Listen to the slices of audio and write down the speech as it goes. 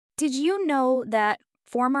Did you know that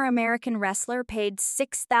former American wrestler paid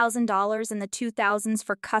 $6,000 in the 2000s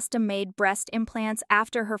for custom-made breast implants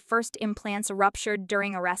after her first implants ruptured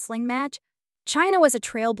during a wrestling match? Chyna was a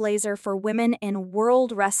trailblazer for women in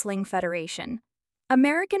World Wrestling Federation.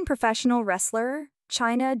 American professional wrestler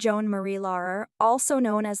Chyna Joan Marie Laurer, also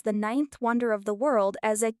known as the Ninth Wonder of the World,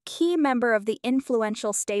 as a key member of the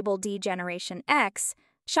influential stable D Generation X,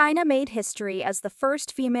 Chyna made history as the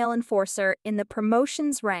first female enforcer in the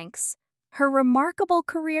promotion's ranks. Her remarkable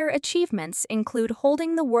career achievements include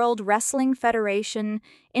holding the World Wrestling Federation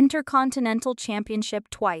Intercontinental Championship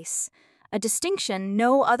twice, a distinction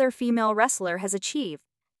no other female wrestler has achieved.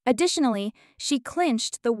 Additionally, she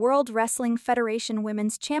clinched the World Wrestling Federation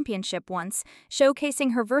Women's Championship once,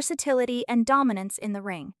 showcasing her versatility and dominance in the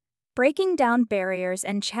ring. Breaking down barriers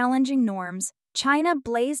and challenging norms, Chyna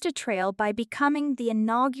blazed a trail by becoming the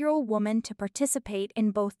inaugural woman to participate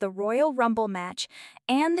in both the Royal Rumble match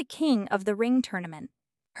and the King of the Ring tournament.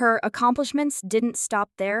 Her accomplishments didn't stop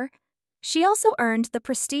there. She also earned the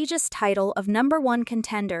prestigious title of #1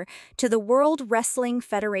 contender to the World Wrestling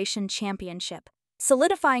Federation Championship,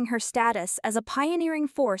 solidifying her status as a pioneering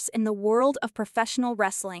force in the world of professional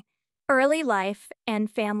wrestling. Early life and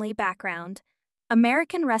family background.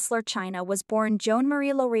 American wrestler Chyna was born Joan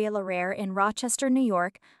Marie Laurer in Rochester, New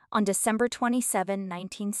York, on December 27,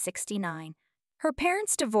 1969. Her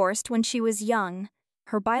parents divorced when she was young.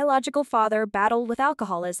 Her biological father battled with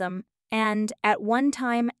alcoholism and, at one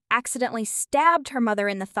time, accidentally stabbed her mother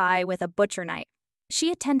in the thigh with a butcher knife.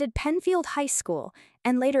 She attended Penfield High School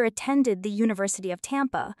and later attended the University of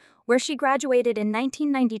Tampa, where she graduated in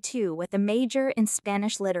 1992 with a major in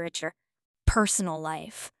Spanish literature. Personal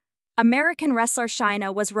life. American wrestler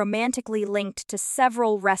Chyna was romantically linked to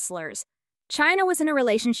several wrestlers. Chyna was in a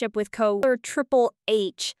relationship with co-wrestler Triple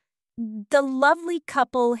H. The lovely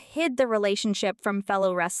couple hid the relationship from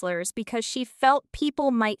fellow wrestlers because she felt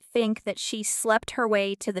people might think that she slept her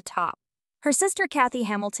way to the top. Her sister Kathy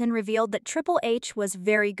Hamilton revealed that Triple H was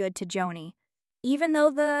very good to Joni. Even though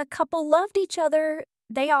the couple loved each other,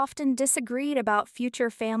 they often disagreed about future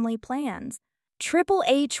family plans. Triple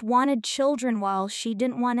H wanted children while she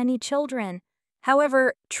didn't want any children.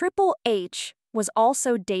 However, Triple H was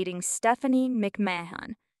also dating Stephanie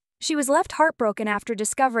McMahon. She was left heartbroken after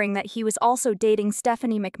discovering that he was also dating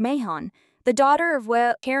Stephanie McMahon, the daughter of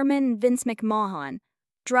Chairman Vince McMahon.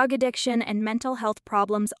 Drug addiction and mental health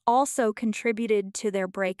problems also contributed to their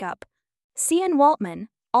breakup. Cian Waltman,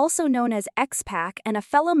 also known as X-Pac and a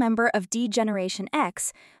fellow member of D Generation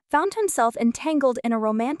X, found himself entangled in a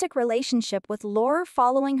romantic relationship with Laurer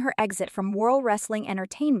following her exit from World Wrestling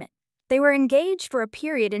Entertainment. They were engaged for a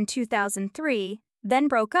period in 2003, then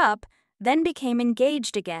broke up, then became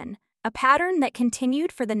engaged again, a pattern that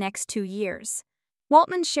continued for the next 2 years.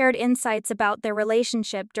 Waltman shared insights about their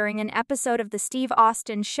relationship during an episode of The Steve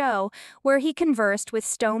Austin Show where he conversed with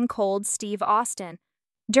Stone Cold Steve Austin.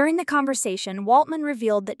 During the conversation, Waltman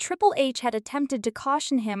revealed that Triple H had attempted to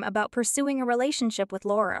caution him about pursuing a relationship with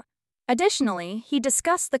Laurer. Additionally, he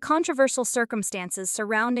discussed the controversial circumstances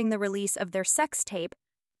surrounding the release of their sex tape.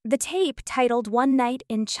 The tape, titled One Night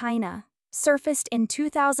in Chyna, surfaced in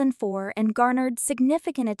 2004 and garnered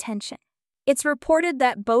significant attention. It's reported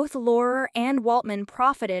that both Laurer and Waltman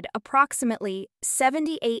profited approximately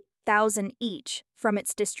 $78,000 each from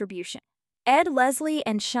its distribution. Ed Leslie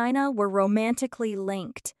and Chyna were romantically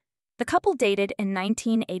linked. The couple dated in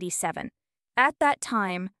 1987. At that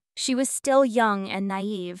time, she was still young and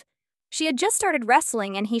naive. She had just started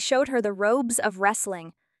wrestling and he showed her the ropes of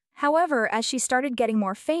wrestling. However, as she started getting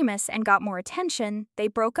more famous and got more attention, they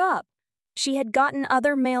broke up. She had gotten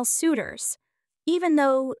other male suitors. Even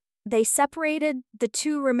though they separated, the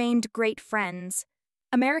two remained great friends.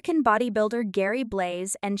 American bodybuilder Gary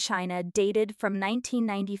Blaze and Chyna dated from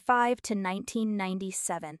 1995 to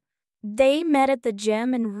 1997. They met at the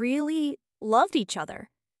gym and really loved each other.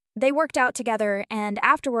 They worked out together and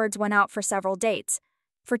afterwards went out for several dates.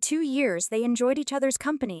 For 2 years, they enjoyed each other's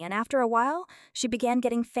company, and after a while, she began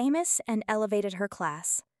getting famous and elevated her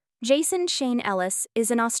class. Jason Shane Ellis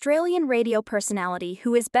is an Australian radio personality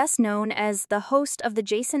who is best known as the host of The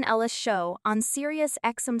Jason Ellis Show on Sirius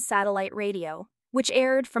XM satellite radio, which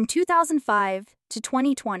aired from 2005 to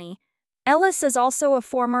 2020. Ellis is also a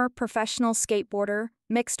former professional skateboarder,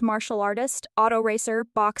 mixed martial artist, auto racer,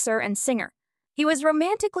 boxer, and singer. He was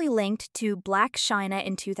romantically linked to Black Chyna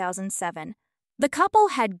in 2007. The couple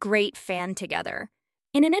had great fun together.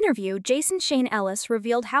 In an interview, Jason Shane Ellis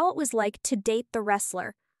revealed how it was like to date the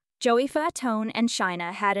wrestler. Joey Fatone and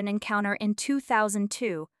Chyna had an encounter in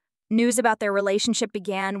 2002. News about their relationship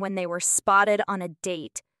began when they were spotted on a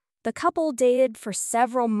date. The couple dated for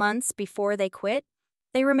several months before they quit.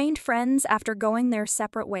 They remained friends after going their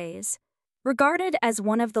separate ways. Regarded as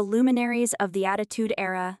one of the luminaries of the Attitude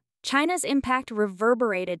Era, Chyna's impact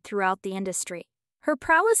reverberated throughout the industry. Her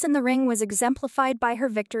prowess in the ring was exemplified by her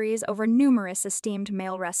victories over numerous esteemed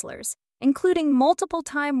male wrestlers, including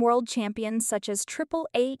multiple-time world champions such as Triple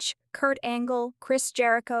H, Kurt Angle, Chris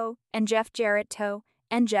Jericho, and Jeff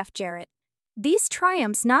Jarrett. These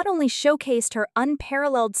triumphs not only showcased her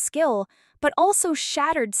unparalleled skill, but also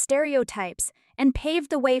shattered stereotypes and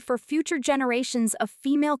paved the way for future generations of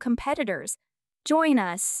female competitors. Join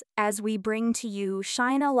us as we bring to you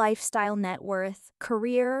Chyna lifestyle net worth,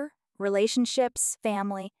 career, relationships,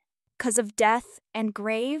 family, 'cause of death and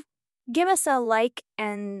grave. Give us a like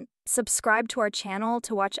and subscribe to our channel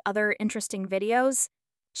to watch other interesting videos.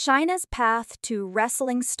 Chyna's path to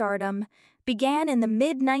wrestling stardom began in the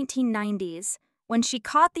mid-1990s when she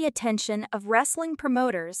caught the attention of wrestling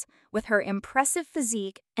promoters with her impressive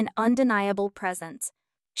physique and undeniable presence.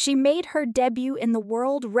 She made her debut in the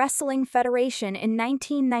World Wrestling Federation in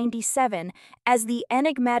 1997 as the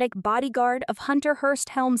enigmatic bodyguard of Hunter Hearst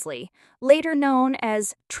Helmsley, later known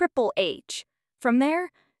as Triple H. From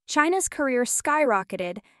there, Chyna's career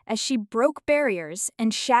skyrocketed as she broke barriers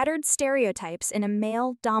and shattered stereotypes in a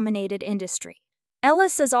male-dominated industry.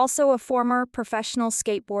 Ellis is also a former professional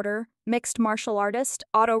skateboarder, mixed martial artist,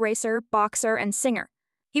 auto racer, boxer, and singer.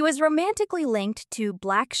 He was romantically linked to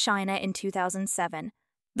Black Chyna in 2007.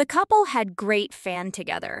 The couple had great fun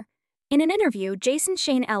together. In an interview, Jason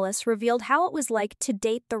Shane Ellis revealed how it was like to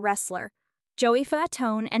date the wrestler. Joey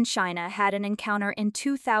Fatone and Chyna had an encounter in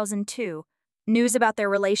 2002. News about their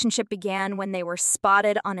relationship began when they were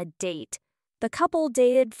spotted on a date. The couple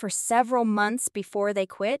dated for several months before they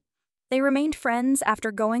quit. They remained friends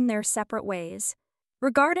after going their separate ways.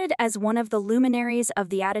 Regarded as one of the luminaries of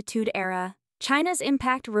the Attitude Era, Chyna's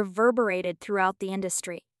impact reverberated throughout the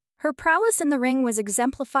industry. Her prowess in the ring was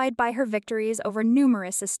exemplified by her victories over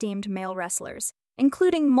numerous esteemed male wrestlers,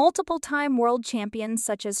 including multiple-time world champions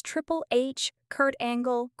such as Triple H, Kurt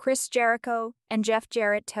Angle, Chris Jericho, and Jeff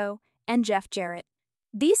Jarrett.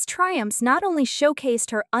 These triumphs not only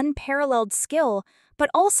showcased her unparalleled skill, but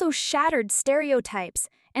also shattered stereotypes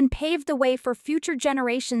and paved the way for future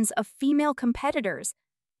generations of female competitors.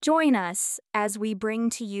 Join us as we bring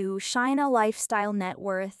to you Chyna lifestyle net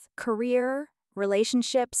worth, career,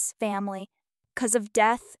 relationships, family, 'cause of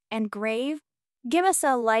death and grave. Give us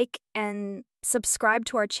a like and subscribe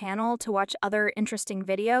to our channel to watch other interesting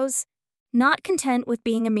videos. Not content with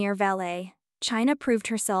being a mere valet, Chyna proved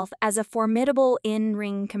herself as a formidable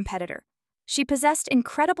in-ring competitor. She possessed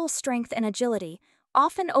incredible strength and agility,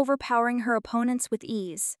 often overpowering her opponents with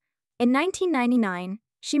ease. In 1999,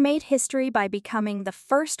 she made history by becoming the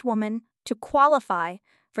first woman to qualify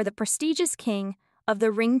for the prestigious King of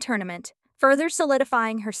the Ring tournament, further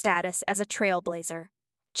solidifying her status as a trailblazer.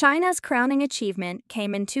 Chyna's crowning achievement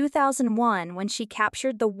came in 2001 when she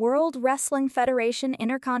captured the World Wrestling Federation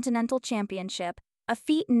Intercontinental Championship, a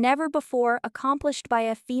feat never before accomplished by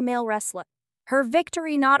a female wrestler. Her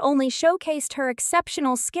victory not only showcased her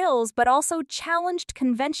exceptional skills but also challenged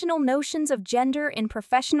conventional notions of gender in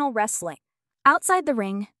professional wrestling. Outside the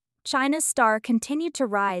ring, Chyna's star continued to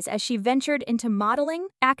rise as she ventured into modeling,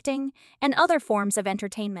 acting, and other forms of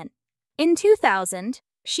entertainment. In 2000,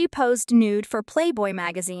 she posed nude for Playboy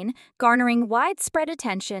magazine, garnering widespread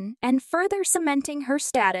attention and further cementing her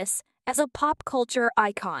status as a pop culture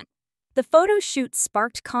icon. The photo shoot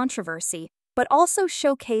sparked controversy, but also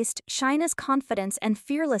showcased Chyna's confidence and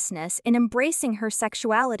fearlessness in embracing her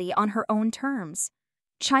sexuality on her own terms.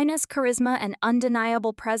 Chyna's charisma and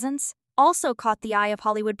undeniable presence also caught the eye of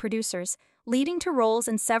Hollywood producers, leading to roles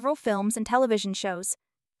in several films and television shows.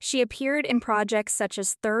 She appeared in projects such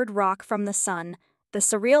as Third Rock from the Sun, The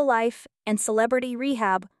Surreal Life, and Celebrity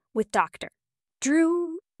Rehab with Dr.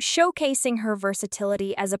 Drew. Showcasing her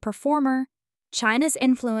versatility as a performer, Chyna's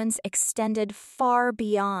influence extended far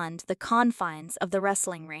beyond the confines of the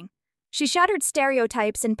wrestling ring. She shattered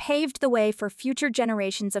stereotypes and paved the way for future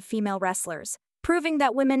generations of female wrestlers, proving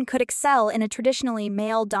that women could excel in a traditionally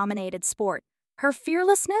male-dominated sport. Her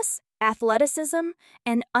fearlessness, athleticism,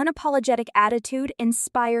 and unapologetic attitude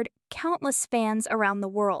inspired countless fans around the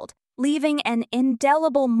world, leaving an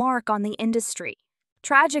indelible mark on the industry.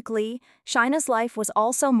 Tragically, Chyna's life was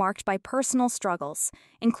also marked by personal struggles,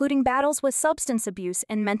 including battles with substance abuse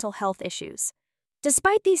and mental health issues.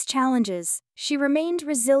 Despite these challenges, she remained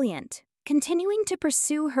resilient, continuing to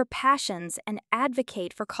pursue her passions and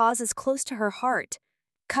advocate for causes close to her heart.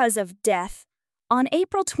 'Cause of death. On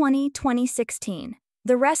April 20, 2016,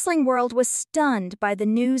 the wrestling world was stunned by the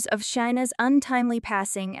news of Chyna's untimely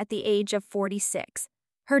passing at the age of 46.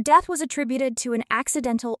 Her death was attributed to an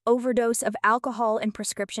accidental overdose of alcohol and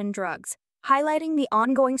prescription drugs, highlighting the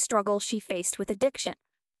ongoing struggle she faced with addiction.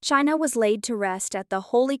 Chyna was laid to rest at the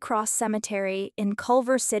Holy Cross Cemetery in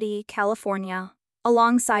Culver City, California,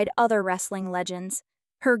 alongside other wrestling legends.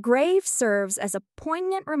 Her grave serves as a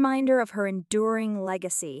poignant reminder of her enduring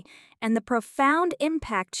legacy and the profound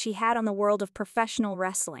impact she had on the world of professional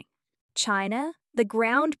wrestling. Chyna, the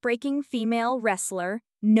groundbreaking female wrestler,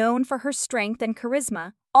 known for her strength and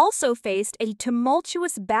charisma, also faced a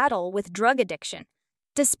tumultuous battle with drug addiction.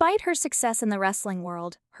 Despite her success in the wrestling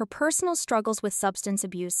world, her personal struggles with substance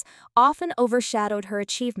abuse often overshadowed her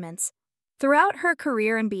achievements. Throughout her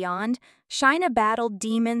career and beyond, Chyna battled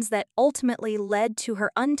demons that ultimately led to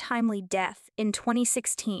her untimely death in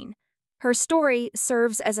 2016. Her story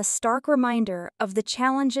serves as a stark reminder of the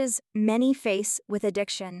challenges many face with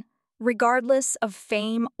addiction, regardless of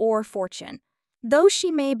fame or fortune. Though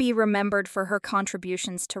she may be remembered for her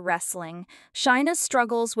contributions to wrestling, Chyna's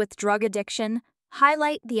struggles with drug addiction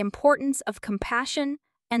highlight the importance of compassion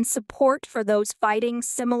and support for those fighting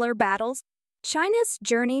similar battles. Chyna's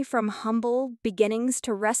journey from humble beginnings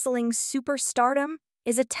to wrestling superstardom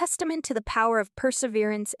is a testament to the power of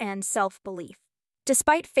perseverance and self-belief.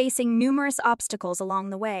 Despite facing numerous obstacles along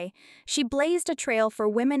the way, she blazed a trail for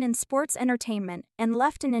women in sports entertainment and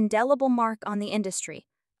left an indelible mark on the industry.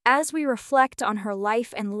 As we reflect on her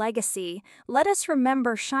life and legacy, let us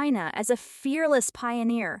remember Chyna as a fearless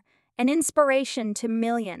pioneer, an inspiration to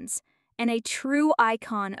millions, and a true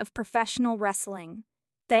icon of professional wrestling.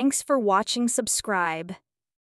 Thanks for watching. Subscribe.